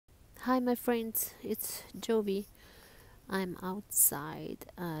Hi, my friends, it's Jovi. I'm outside.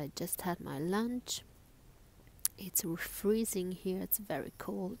 I just had my lunch. It's freezing here, it's very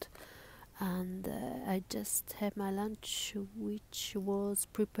cold. And I just had my lunch, which was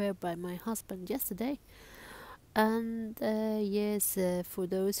prepared by my husband yesterday. And yes, for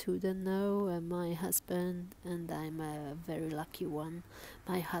those who don't know, my husband, and I'm a very lucky one,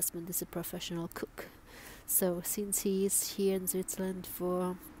 my husband is a professional cook. So, since he is here in Switzerland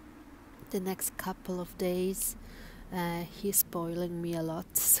for the next couple of days, he's spoiling me a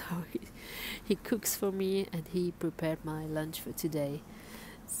lot, so he cooks for me and he prepared my lunch for today.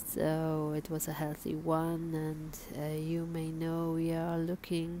 So it was a healthy one, and you may know we are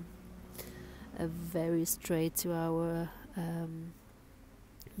looking very straight to our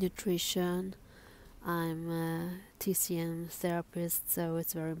nutrition. I'm a TCM therapist, so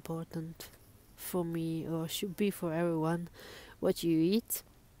it's very important for me, or should be for everyone, what you eat.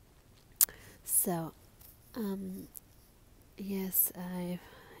 So, um, yes, I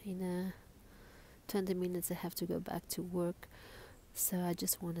in a 20 minutes I have to go back to work. So I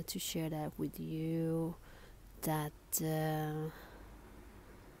just wanted to share that with you, that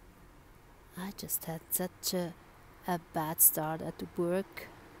I just had such a bad start at work.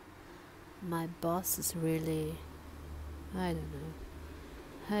 My boss is really, I don't know,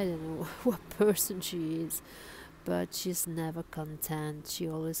 I don't know what person she is, but she's never content. She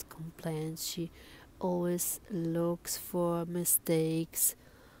always complains. She always looks for mistakes,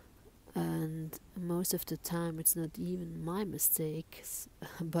 and most of the time it's not even my mistakes,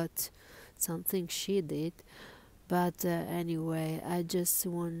 but something she did. But anyway, I just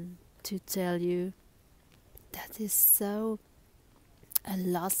want to tell you that is so a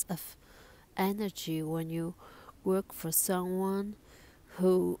loss of energy when you work for someone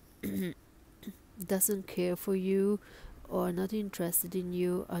who doesn't care for you, or not interested in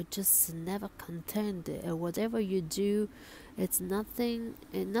you, or just never content. Whatever you do, it's nothing.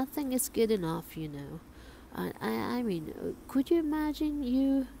 Nothing is good enough, you know. I mean, could you imagine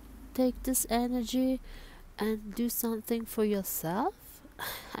you take this energy and do something for yourself?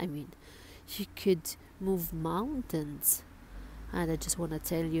 I mean, you could move mountains. And I just want to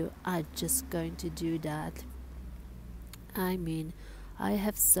tell you, I'm just going to do that. I mean, I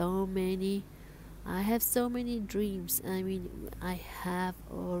have so many I have so many dreams. I mean, I have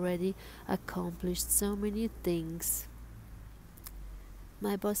already accomplished so many things.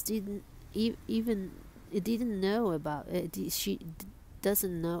 My boss didn't even didn't know about it. She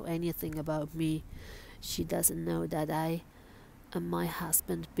doesn't know anything about me. She doesn't know that I and my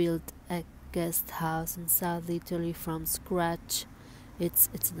husband built a guest house in South Italy from scratch. It's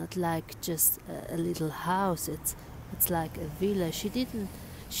not like just a little house. It's like a villa.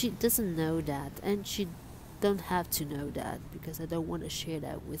 She doesn't know that, and she don't have to know that, because I don't want to share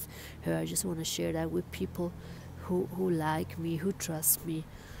that with her. I just want to share that with people who like me, who trust me,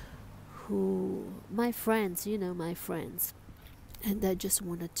 who my friends, my friends. And I just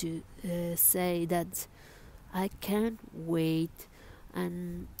wanted to say that I can't wait,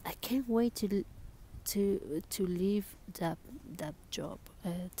 and I can't wait to leave that job.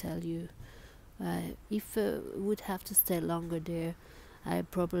 Tell you, if I would have to stay longer there, I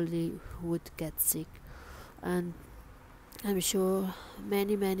probably would get sick, and I'm sure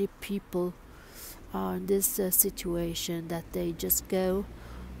many people are in this situation, that they just go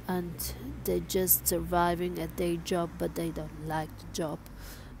and they just surviving at their job, but they don't like the job.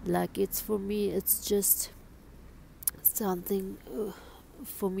 Like, it's for me, it's just something.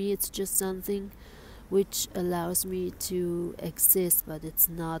 For me, it's just something which allows me to exist, but it's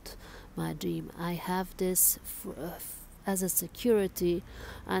not my dream. I have this as a security,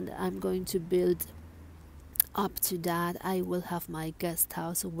 and I'm going to build up to that. I will have my guest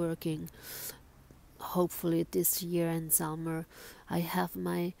house working, hopefully this year in summer. I have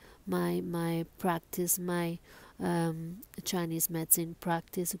my practice, my Chinese medicine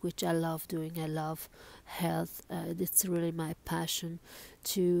practice, which I love doing. I love health. It's really my passion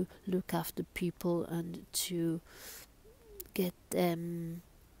to look after people and to get them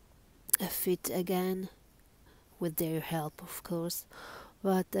fit again, with their help, of course.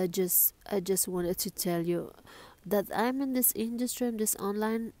 But I just wanted to tell you that I'm in this industry, in this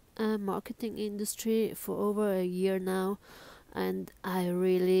online marketing industry, for over a year now, and I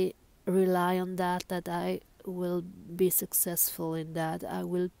really rely on that I will be successful in that. I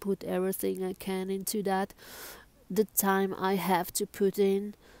will put everything I can into that, the time I have to put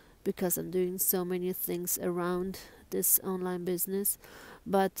in, because I'm doing so many things around this online business.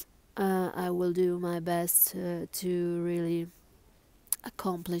 But I will do my best to really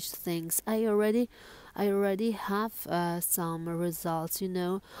accomplish things. I already have some results,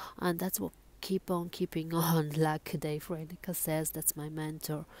 and that's what keep on keeping on, like Dave Renica says. That's my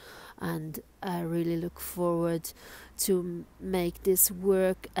mentor, and I really look forward to make this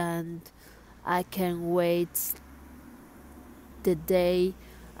work, and I can wait the day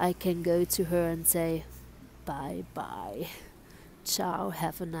I can go to her and say bye bye, ciao,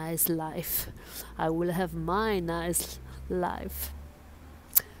 have a nice life. I will have my nice life.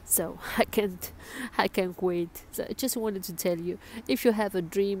 So I can't wait. So I just wanted to tell you, if you have a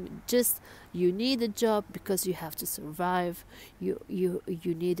dream, just you need a job because you have to survive. You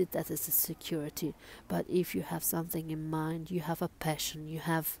need it, that is a security. But if you have something in mind, you have a passion, you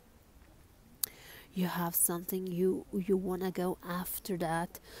have something you want to go after,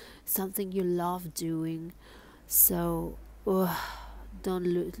 that something you love doing. So don't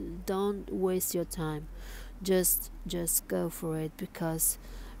waste your time. Just go for it, because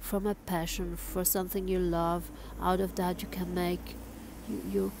from a passion for something you love, out of that you can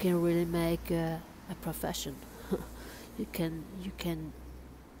really make a profession. You can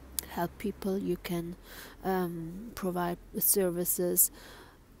help people, you can provide services,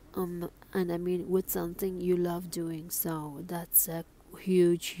 and I mean with something you love doing. So that's a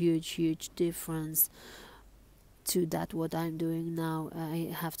huge difference to that what I'm doing now.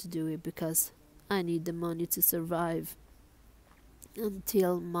 I have to do it because I need the money to survive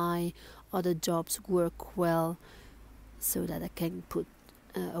until my other jobs work well, so that I can put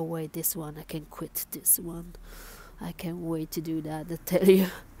away this one, I can quit this one. I can't wait to do that, I tell you.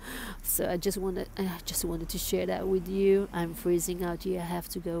 So I just wanted to share that with you. I'm freezing out here. I have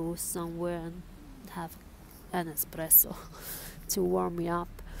to go somewhere and have an espresso to warm me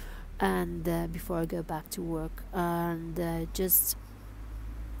up, and before I go back to work. And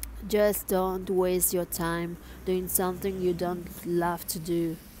just don't waste your time doing something you don't love to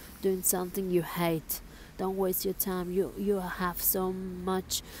do, doing something you hate. Don't waste your time. You have so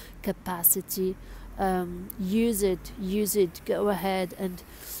much capacity. Use it. Go ahead and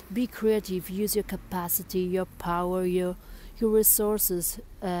be creative. Use your capacity, your power, your resources.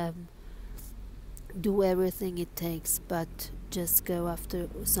 Do everything it takes, but just go after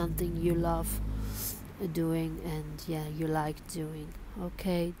something you love doing, and yeah, you like doing.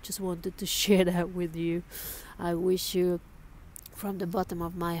 Okay, just wanted to share that with you. I wish you, from the bottom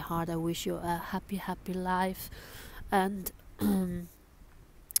of my heart, I wish you a happy life, and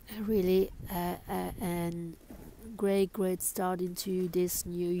really and great start into this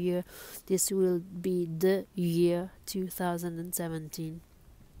new year. This will be the year 2017.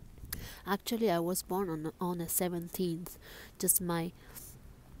 Actually, I was born on the 17th. Just my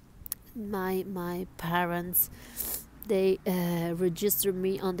parents, they registered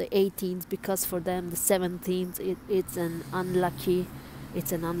me on the 18th, because for them the 17th it's an unlucky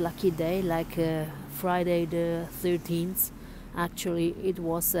day, like Friday the 13th. Actually, it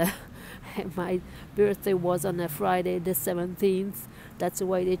was my birthday was on a Friday the 17th. That's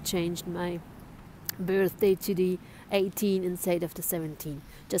why they changed my birthday to the 18 instead of the 17.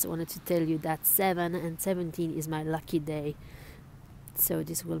 Just wanted to tell you that 7 and 17 is my lucky day. So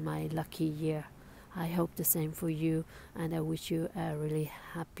this will my lucky year. I hope the same for you, and I wish you a really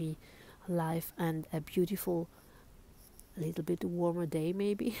happy life and a beautiful, a little bit warmer day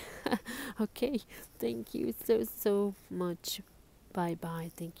maybe. Okay, thank you so much. Bye bye.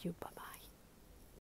 Thank you. Bye bye.